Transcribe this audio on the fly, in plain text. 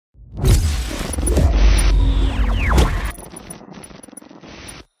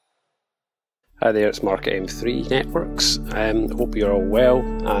Hi there, it's Mark at M3 Networks. Hope you're all well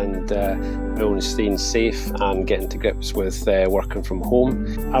and everyone's staying safe and getting to grips with working from home.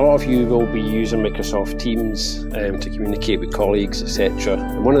 A lot of you will be using Microsoft Teams to communicate with colleagues, etc.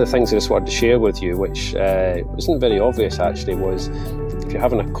 And one of the things I just wanted to share with you, which wasn't very obvious actually, was if you're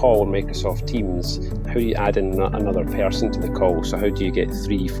having a call on Microsoft Teams, how do you add in another person to the call? So how do you get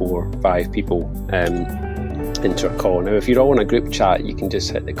 3, 4, 5 people into a call? Now if you're all in a group chat, you can just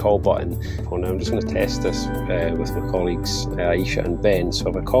hit the call button. Now I'm just going to test this with my colleagues Aisha and Ben. So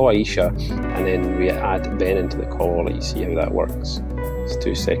if I call Aisha and then we add Ben into the call, I'll let you see how that works. It's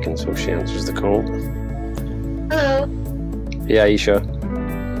 2 seconds while she answers the call. Hello. Hey Aisha.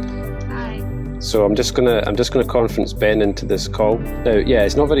 Hi. So I'm just gonna conference Ben into this call. Now yeah,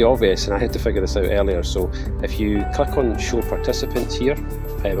 it's not very obvious and I had to figure this out earlier. So if you click on show participants here,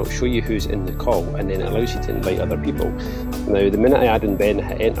 it'll show you who's in the call and then it allows you to invite other people. Now the minute I add in Ben and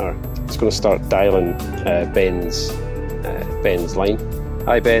hit enter, it's going to start dialing Ben's line.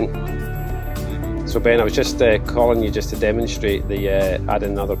 Hi Ben. So Ben, I was just calling you just to demonstrate the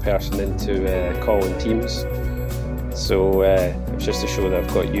adding another person into call in Teams. So it's just to show that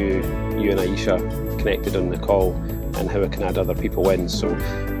I've got you and Aisha connected on the call and how I can add other people in. So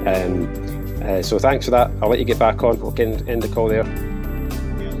so thanks for that. I'll let you get back on. We'll end the call there.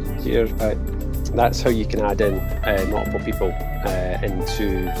 Cheers. That's how you can add in multiple people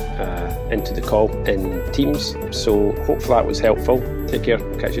into the call in Teams. So hopefully that was helpful. Take care.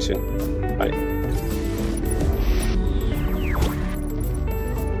 Catch you soon. Bye.